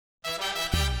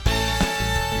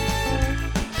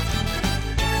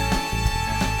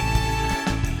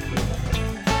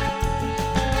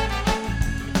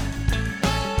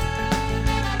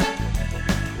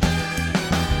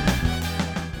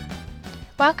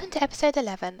Welcome to episode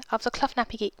 11 of the Cloth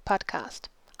Nappy Geek podcast.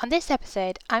 On this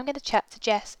episode, I'm going to chat to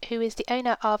Jess, who is the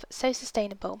owner of So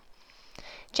Sustainable.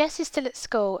 Jess is still at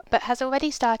school, but has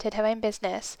already started her own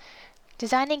business,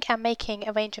 designing and making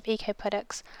a range of eco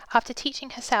products after teaching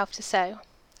herself to sew.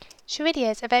 She really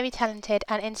is a very talented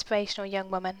and inspirational young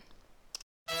woman.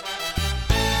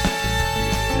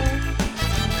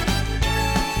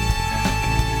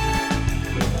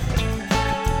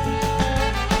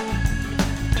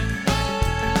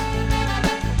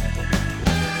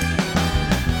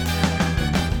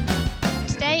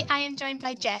 Today I am joined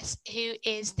by Jess, who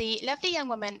is the lovely young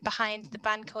woman behind the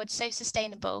brand called So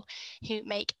Sustainable, who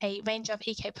make a range of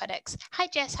eco products. Hi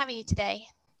Jess, how are you today?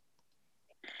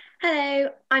 Hello,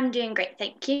 I'm doing great,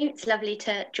 thank you. It's lovely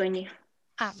to join you.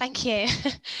 Thank you.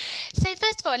 So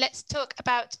first of all, let's talk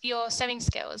about your sewing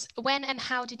skills. When and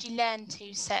how did you learn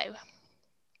to sew?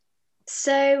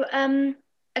 So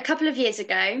a couple of years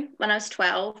ago, when I was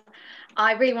 12,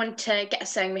 I really wanted to get a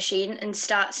sewing machine and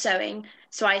start sewing.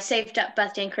 So I saved up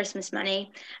birthday and Christmas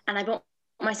money and I bought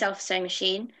myself a sewing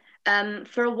machine.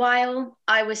 For a while,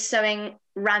 I was sewing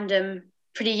random,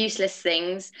 pretty useless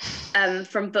things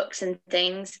from books and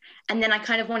things. And then I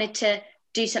kind of wanted to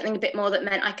do something a bit more that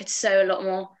meant I could sew a lot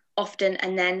more often.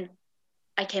 And then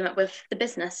I came up with the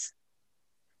business.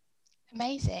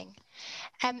 Amazing.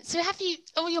 So have you,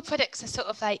 all your products are sort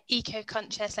of like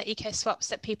eco-conscious, like eco-swaps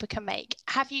that people can make.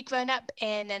 Have you grown up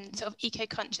in a sort of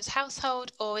eco-conscious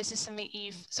household, or is this something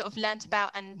you've sort of learned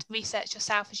about and researched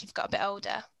yourself as you've got a bit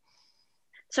older?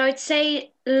 So I'd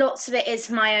say lots of it is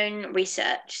my own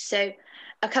research. So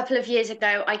a couple of years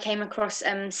ago, I came across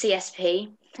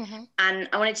CSP and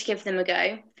I wanted to give them a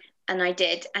go, and I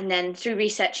did. And then through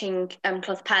researching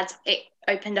cloth pads, it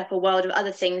opened up a world of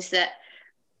other things that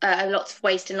lots of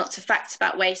waste and lots of facts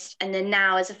about waste. And then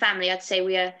now as a family, I'd say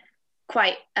we are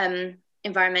quite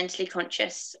environmentally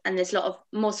conscious, and there's a lot of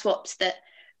more swaps that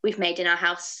we've made in our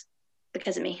house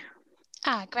because of me.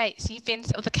 Great. So you've been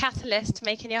sort of the catalyst to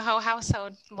making your whole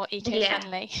household more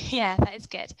eco-friendly. Yeah, that is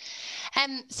good.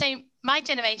 So my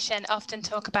generation often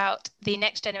talk about the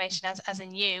next generation as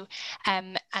in you,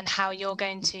 and how you're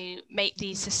going to make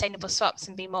these sustainable swaps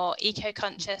and be more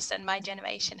eco-conscious than my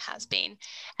generation has been.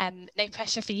 No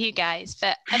pressure for you guys,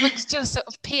 but amongst your sort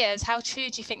of peers, how true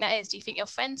do you think that is? Do you think your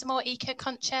friends are more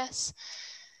eco-conscious?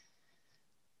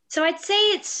 So I'd say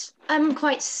it's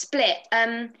quite split.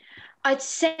 I'd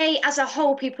say as a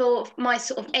whole, people of my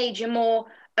sort of age are more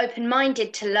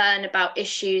open-minded to learn about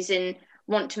issues and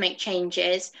want to make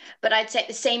changes. But I'd say at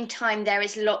the same time, there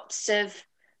is lots of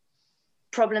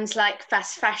problems like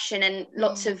fast fashion and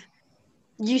lots of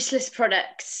useless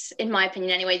products, in my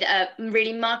opinion anyway, that are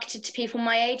really marketed to people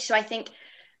my age. So I think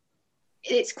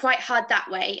it's quite hard that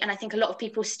way. And I think a lot of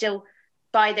people still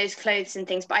buy those clothes and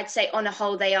things. But I'd say on a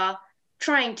whole, they are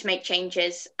trying to make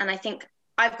changes. And I think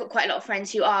I've got quite a lot of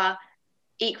friends who are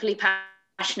equally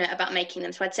passionate about making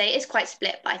them. So I'd say it's quite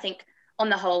split, but I think on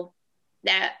the whole,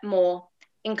 they're more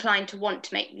inclined to want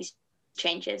to make these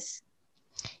changes.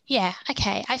 Yeah,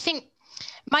 okay. I think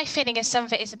my feeling is some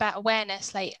of it is about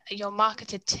awareness. Like, you're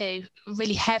marketed to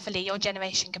really heavily, your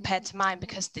generation compared to mine,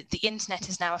 because the internet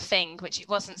is now a thing, which it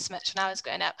wasn't so much when I was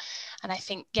growing up. And I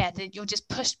think, you're just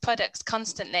pushed products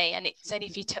constantly, and it's only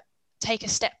if you take a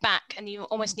step back, and you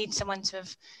almost need someone to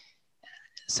have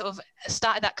sort of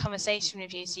started that conversation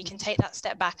with you, so you can take that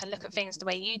step back and look at things the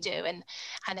way you do, and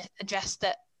address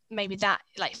that maybe that,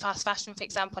 like fast fashion, for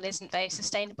example, isn't very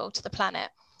sustainable to the planet.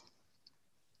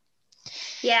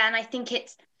 Yeah, and I think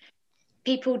it's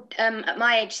people at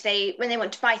my age, when they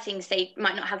want to buy things, they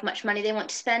might not have much money they want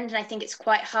to spend, and I think it's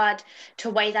quite hard to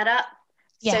weigh that up.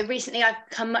 Yeah. So recently I've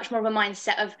become much more of a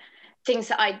mindset of things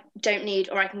that I don't need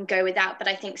or I can go without, but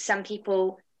I think some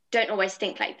people don't always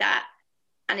think like that,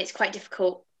 and it's quite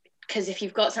difficult, because if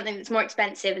you've got something that's more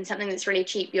expensive and something that's really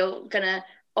cheap, you're gonna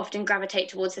often gravitate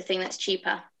towards the thing that's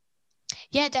cheaper.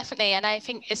 Yeah, definitely. And I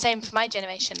think the same for my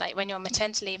generation, like when you're on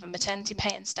maternity leave and maternity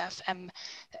pay and stuff,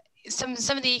 some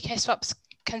of the eco swaps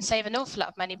can save an awful lot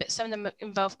of money, but some of them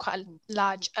involve quite a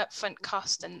large upfront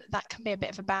cost, and that can be a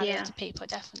bit of a barrier to people,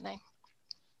 definitely.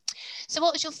 So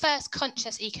what was your first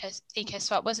conscious eco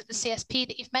swap? Was it the CSP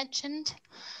that you've mentioned?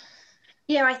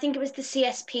 Yeah, I think it was the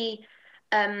CSP,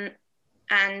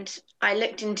 and I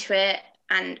looked into it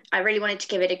and I really wanted to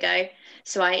give it a go.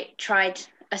 So I tried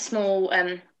a small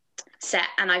set,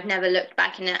 and I've never looked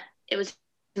back, and it was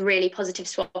a really positive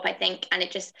swap, I think, and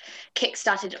it just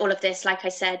kick-started all of this, like I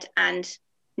said, and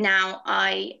now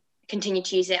I continue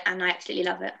to use it and I absolutely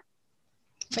love it.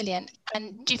 Brilliant.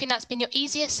 And do you think that's been your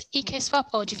easiest eco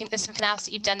swap, or do you think there's something else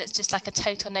that you've done that's just like a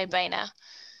total no-brainer?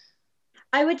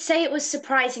 I would say it was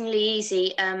surprisingly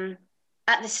easy.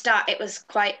 at the start it was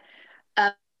quite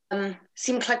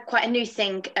seemed like quite a new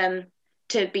thing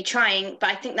to be trying, but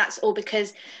I think that's all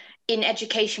because in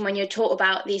education, when you're taught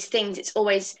about these things, it's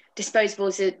always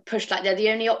disposables are pushed like they're the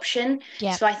only option.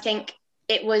 Yeah. So I think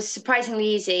it was surprisingly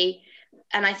easy,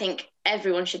 and I think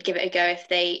everyone should give it a go if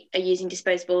they are using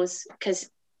disposables, because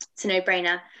it's a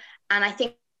no-brainer. And I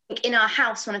think in our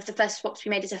house, one of the first swaps we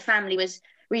made as a family was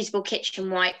reusable kitchen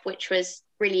wipe, which was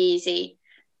really easy.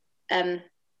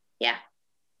 Yeah.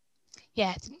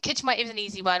 Yeah, kitchen wipe is an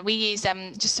easy one. We use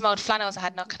just some old flannels I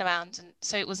had knocking around, and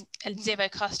so it was a zero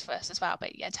cost for us as well.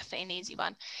 But yeah, definitely an easy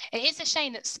one. It is a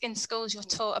shame that in schools you're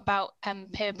taught about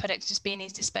period products just being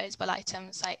these disposable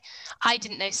items. Like, I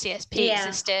didn't know CSP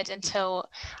existed until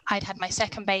I'd had my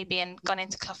second baby and gone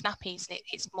into cloth nappies, and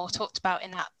it's more talked about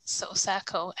in that sort of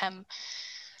circle.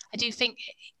 I do think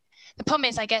the problem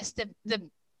is, I guess, the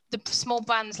small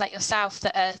brands like yourself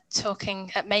that are talking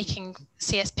at making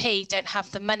CSP don't have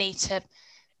the money to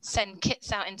send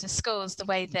kits out into schools the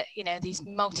way that, you know, these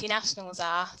multinationals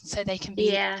are, so they can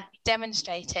be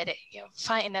demonstrated. You're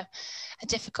fighting a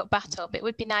difficult battle, but it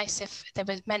would be nice if they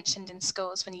were mentioned in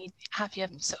schools when you have your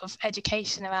sort of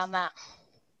education around that.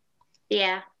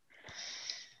 Yeah.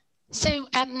 So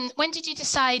when did you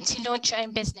decide to launch your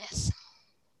own business?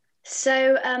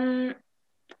 So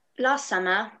last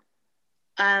summer,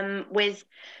 with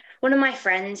one of my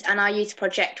friends and our youth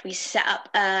project, we set up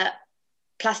a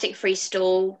plastic-free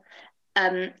stall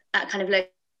at kind of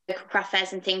local craft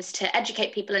fairs and things to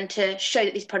educate people and to show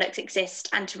that these products exist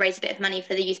and to raise a bit of money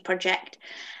for the youth project.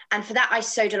 And for that, I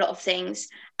sewed a lot of things,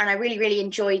 and I really, really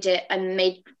enjoyed it, and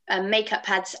made makeup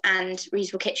pads and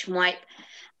reusable kitchen wipe.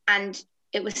 And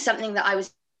it was something that I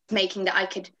was making that I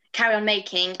could carry on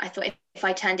making. I thought if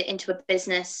I turned it into a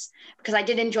business, because I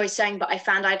did enjoy sewing, but I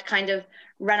found I'd kind of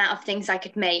run out of things I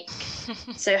could make.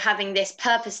 So having this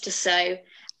purpose to sew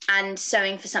and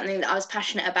sewing for something that I was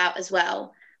passionate about as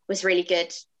well was really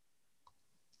good.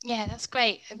 Yeah, that's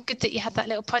great. Good that you had that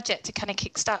little project to kind of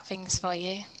kickstart things for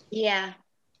you. Yeah.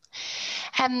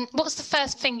 What's the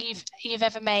first thing you've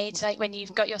ever made, like when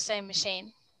you've got your sewing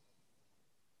machine?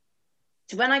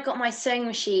 So when I got my sewing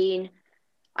machine,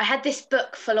 I had this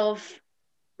book full of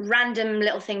random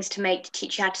little things to make to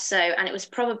teach you how to sew, and it was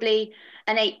probably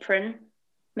an apron,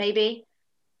 maybe.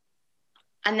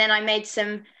 And then I made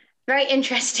some very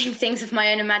interesting things of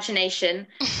my own imagination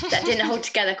that didn't hold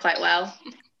together quite well.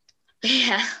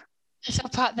 Yeah. It's all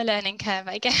part of the learning curve,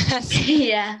 I guess.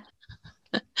 Yeah.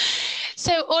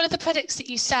 So all of the products that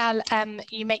you sell,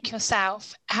 you make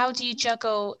yourself. How do you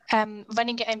juggle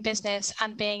running your own business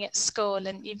and being at school?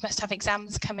 And you must have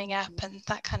exams coming up and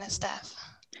that kind of stuff.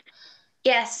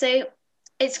 Yeah, so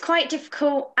it's quite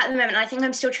difficult at the moment. I think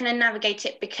I'm still trying to navigate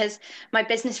it because my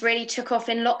business really took off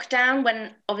in lockdown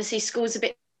when obviously school's a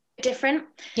bit different.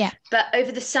 Yeah. But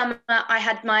over the summer, I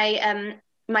had my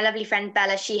my lovely friend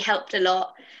Bella. She helped a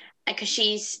lot because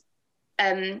she's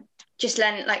just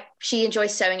learned, like, she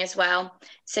enjoys sewing as well.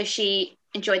 So she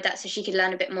enjoyed that, so she could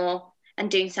learn a bit more, and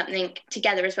doing something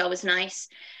together as well was nice.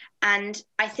 And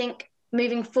I think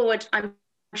moving forward, I'm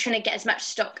trying to get as much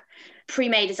stock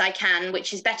pre-made as I can,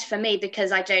 which is better for me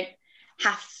because I don't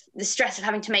have the stress of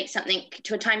having to make something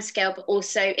to a time scale, but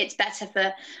also it's better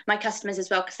for my customers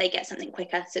as well because they get something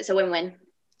quicker. So it's a win-win.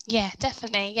 Yeah,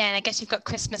 definitely. Yeah, and I guess you've got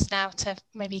Christmas now to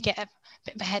maybe get a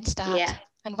bit of a head start. Yeah.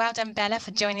 And well done, Bella,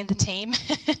 for joining the team.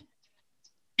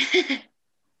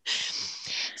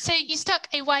 So you stock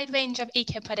a wide range of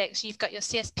eco products. You've got your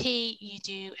CSP, you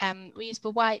do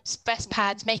reusable wipes, breast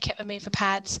pads, makeup remover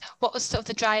pads. What was sort of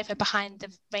the driver behind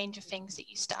the range of things that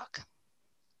you stock?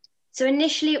 So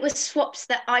initially it was swaps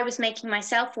that I was making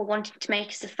myself or wanting to make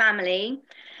as a family.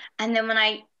 And then when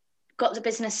I got the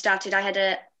business started, I had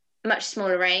a much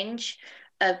smaller range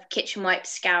of kitchen wipes,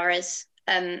 scourers,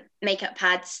 makeup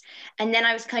pads. And then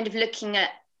I was kind of looking at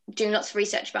doing lots of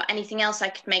research about anything else I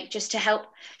could make just to help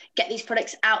get these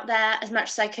products out there as much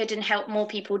as I could and help more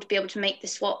people to be able to make the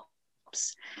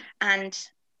swaps. And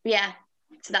yeah,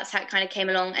 so that's how it kind of came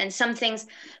along. And some things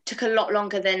took a lot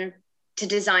longer to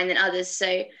design than others.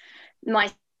 So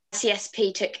my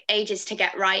CSP took ages to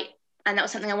get right, and that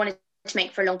was something I wanted to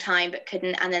make for a long time but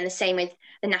couldn't. And then the same with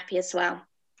the nappy as well.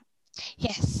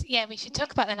 Yes, yeah, we should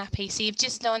talk about the nappy. So you've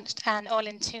just launched an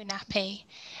all-in-two nappy.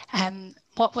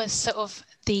 What was sort of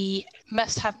the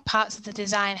must-have parts of the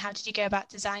design? How did you go about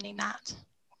designing that?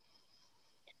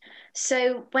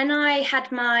 So when I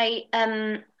had my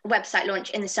website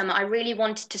launch in the summer, I really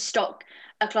wanted to stock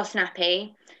a cloth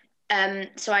nappy.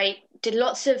 So I did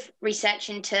lots of research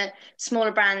into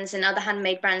smaller brands and other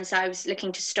handmade brands I was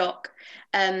looking to stock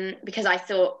because I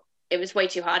thought it was way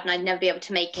too hard and I'd never be able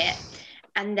to make it.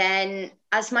 And then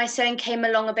as my sewing came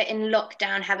along a bit in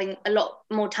lockdown, having a lot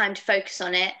more time to focus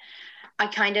on it, I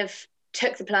kind of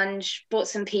took the plunge, bought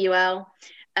some PUL,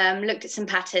 looked at some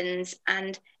patterns,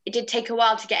 and it did take a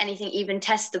while to get anything even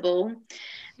testable.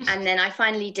 And then I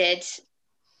finally did.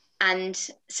 And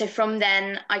so from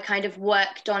then I kind of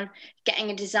worked on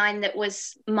getting a design that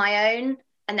was my own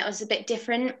and that was a bit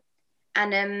different.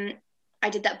 And I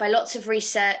did that by lots of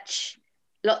research,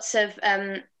 lots of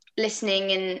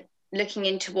listening and looking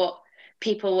into what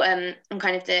people and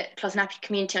kind of the cloth nappy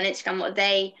community on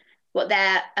Instagram, what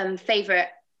their favorite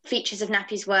features of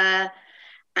nappies were.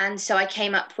 And so I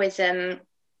came up with an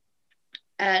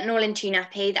all-in-two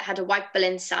nappy that had a wipeable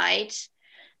inside.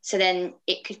 So then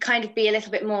it could kind of be a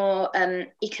little bit more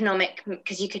economic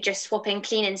because you could just swap in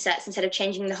clean inserts instead of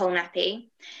changing the whole nappy.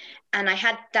 And I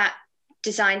had that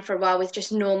designed for a while with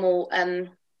just normal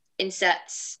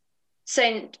inserts,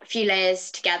 sewn a few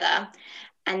layers together.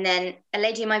 And then a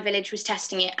lady in my village was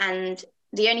testing it, and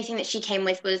the only thing that she came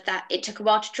with was that it took a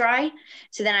while to dry.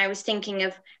 So then I was thinking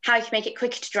of how I could make it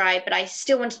quicker to dry, but I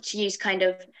still wanted to use kind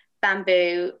of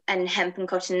bamboo and hemp and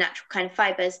cotton, natural kind of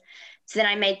fibers. So then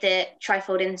I made the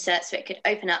trifold insert so it could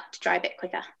open up to dry a bit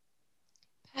quicker.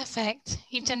 Perfect.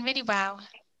 You've done really well.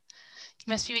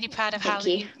 You must be really proud of how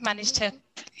you managed to,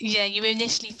 you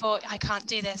initially thought, I can't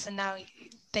do this, and now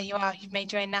there you are, you've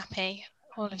made your own nappy,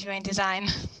 all of your own design.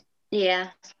 Yeah.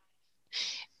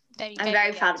 I'm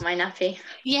very proud of my nappy.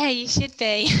 Yeah, you should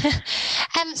be.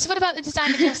 So what about the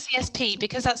design of your CSP?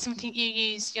 Because that's something you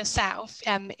use yourself.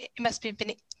 It must have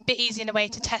been a bit easier in a way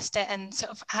to test it and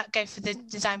sort of go through the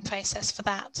design process for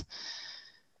that.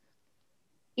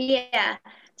 Yeah.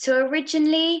 So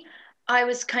originally I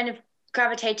was kind of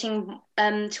gravitating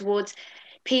towards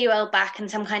PUL back and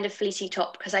some kind of fleecy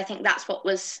top because I think that's what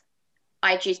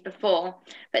I'd used before.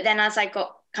 But then as I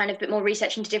got kind of a bit more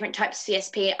research into different types of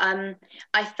CSP,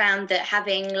 I found that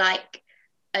having like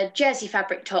a jersey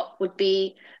fabric top would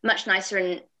be much nicer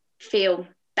and feel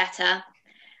better.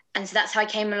 And so that's how I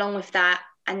came along with that.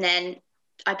 And then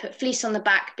I put fleece on the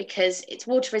back because it's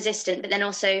water resistant, but then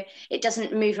also it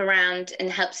doesn't move around and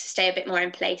helps stay a bit more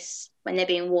in place when they're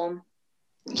being worn.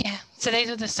 Yeah, so those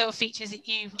are the sort of features that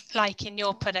you like in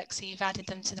your products, so you've added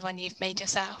them to the one you've made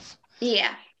yourself.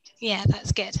 Yeah. Yeah,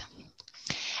 that's good.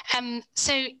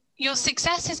 So your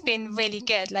success has been really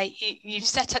good. Like you've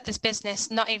set up this business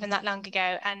not even that long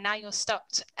ago, and now you're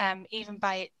stocked even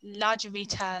by larger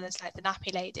retailers like the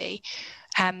Nappy Lady,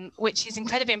 which is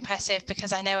incredibly impressive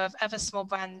because I know of other small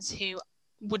brands who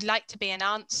would like to be and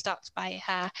aren't stocked by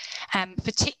her,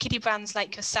 particularly brands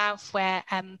like yourself where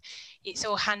it's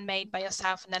all handmade by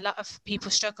yourself, and a lot of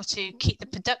people struggle to keep the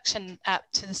production up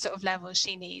to the sort of levels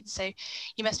she needs. So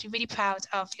you must be really proud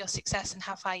of your success and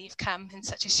how far you've come in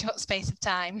such a short space of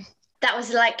time. That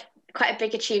was like quite a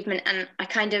big achievement, and I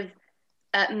kind of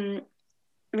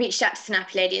reached out to the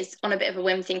Nappy Ladies on a bit of a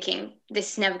whim thinking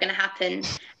this is never going to happen.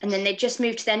 And then they just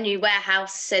moved to their new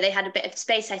warehouse, so they had a bit of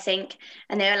space, I think,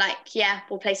 and they were like, yeah,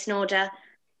 we'll place an order.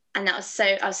 And I was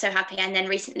so happy. And then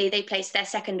recently they placed their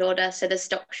second order, so the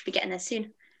stock should be getting there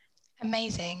soon.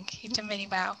 Amazing. You've done really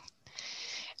well.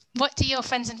 What do your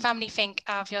friends and family think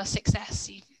of your success?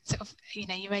 You sort of, you're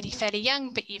already fairly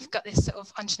young, but you've got this sort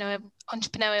of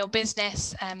entrepreneurial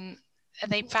business. Are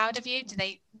they proud of you? Do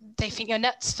they think you're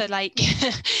nuts for like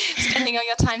spending all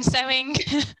your time sewing?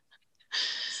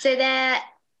 So they're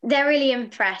really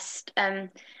impressed, I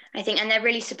think, and they're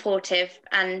really supportive.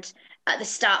 And at the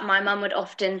start, my mum would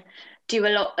often do a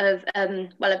lot of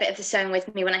a bit of the sewing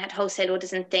with me when I had wholesale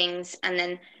orders and things, and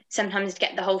then sometimes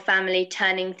get the whole family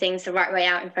turning things the right way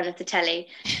out in front of the telly.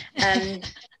 And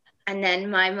then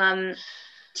my mum,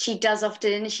 she drives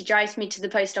me to the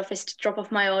post office to drop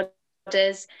off my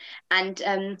orders. And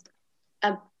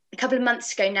a couple of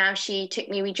months ago now,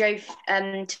 we drove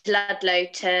to Ludlow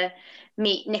to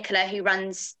meet Nicola, who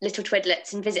runs Little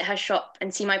Twiddlets, and visit her shop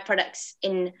and see my products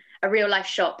in a real life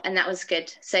shop. And that was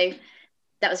good. So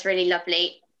that was really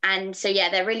lovely. And so, yeah,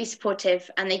 they're really supportive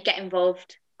and they get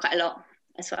involved quite a lot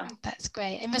as well. That's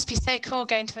great. It must be so cool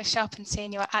going to a shop and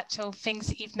seeing your actual things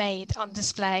that you've made on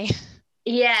display.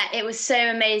 Yeah, it was so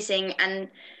amazing. And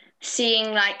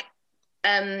seeing like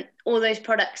all those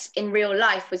products in real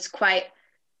life was quite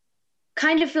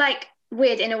kind of like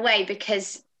weird in a way,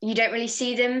 because you don't really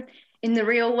see them in the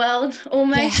real world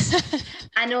almost. Yeah.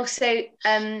 And also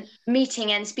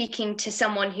meeting and speaking to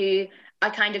someone who I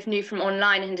kind of knew from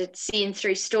online and had seen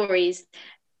through stories,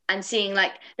 and seeing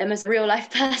like them as a real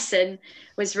life person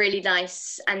was really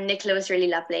nice. And Nicola was really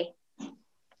lovely.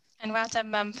 And well done,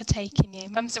 Mum, for taking you.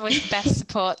 Mums are always the best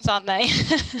supports, aren't they?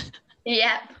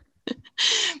 Yeah.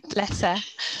 Bless her.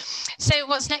 So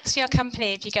what's next for your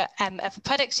company? Have you got other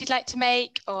products you'd like to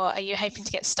make, or are you hoping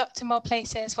to get stocked in more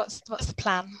places? What's the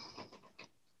plan?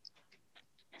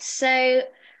 So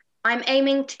I'm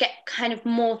aiming to get kind of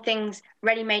more things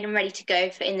ready-made and ready to go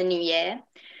for in the new year,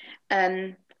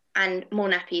 and more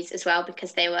nappies as well,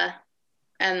 because they were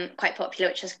quite popular,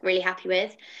 which I was really happy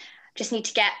with. Just need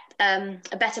to get a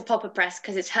better popper press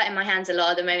because it's hurting my hands a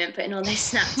lot at the moment putting all those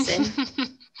snaps in.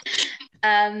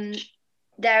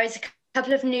 There is a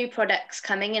couple of new products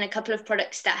coming and a couple of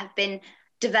products that have been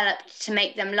developed to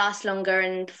make them last longer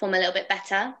and perform a little bit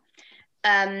better.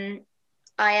 I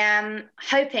am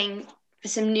hoping for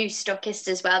some new stockists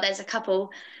as well. There's a couple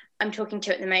I'm talking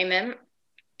to at the moment,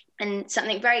 and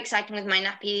something very exciting with my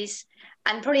nappies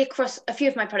and probably across a few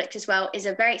of my products as well is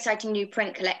a very exciting new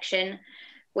print collection,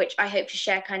 which I hope to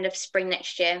share kind of spring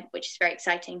next year, which is very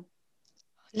exciting.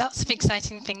 Lots of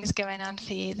exciting things going on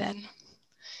for you then.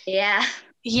 Yeah.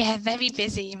 Yeah, very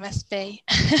busy you must be.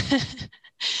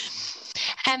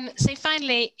 So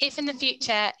finally, if in the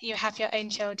future you have your own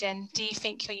children, do you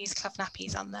think you'll use cloth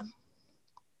nappies on them?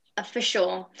 For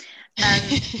sure.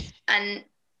 And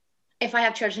if I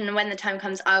have children and when the time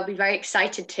comes, I'll be very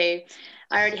excited to.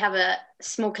 I already have a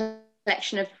small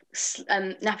collection of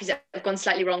nappies that have gone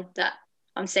slightly wrong that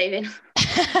I'm saving.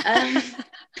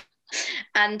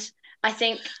 And I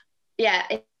think, yeah,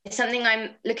 it's something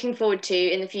I'm looking forward to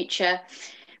in the future,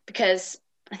 because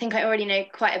I think I already know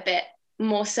quite a bit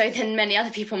more so than many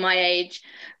other people my age.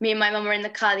 Me and my mum were in the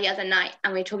car the other night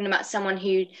and we were talking about someone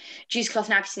who used cloth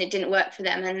nappies and it didn't work for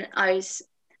them. And I was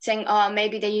saying, oh,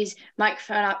 maybe they use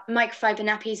microfiber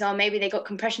nappies, or maybe they got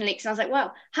compression leaks. And I was like,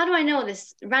 well, how do I know all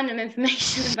this random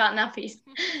information about nappies?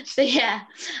 So yeah,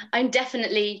 I'm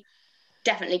definitely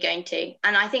going to.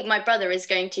 And I think my brother is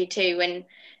going to too. When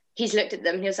he's looked at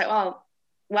them, he was like, oh,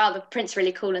 wow, the print's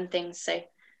really cool and things. So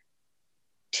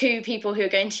 2 people who are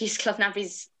going to use cloth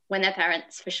nappies when they're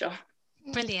parents, for sure.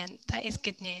 Brilliant. That is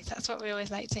good news. That's what we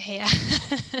always like to hear.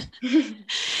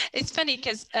 It's funny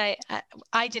because I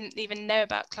didn't even know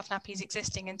about cloth nappies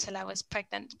existing until I was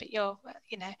pregnant, but you're,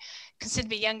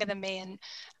 considerably younger than me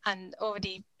and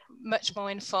already much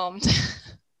more informed.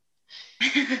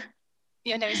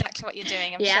 You know exactly what you're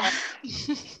doing, I'm sure.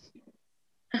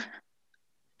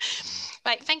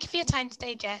 Right, thank you for your time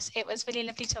today, Jess. It was really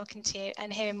lovely talking to you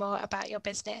and hearing more about your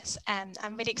business.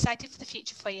 I'm really excited for the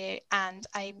future for you, and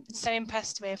I'm so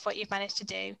impressed with what you've managed to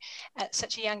do at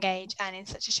such a young age and in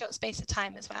such a short space of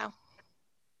time as well.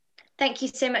 Thank you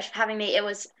so much for having me. It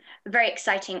was a very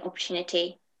exciting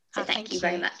opportunity. So thank you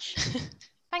very much.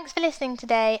 Thanks for listening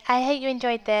today. I hope you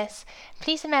enjoyed this.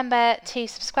 Please remember to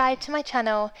subscribe to my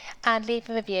channel and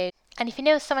leave a review. And if you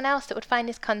know someone else that would find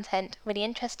this content really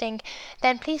interesting,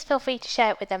 then please feel free to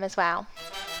share it with them as well.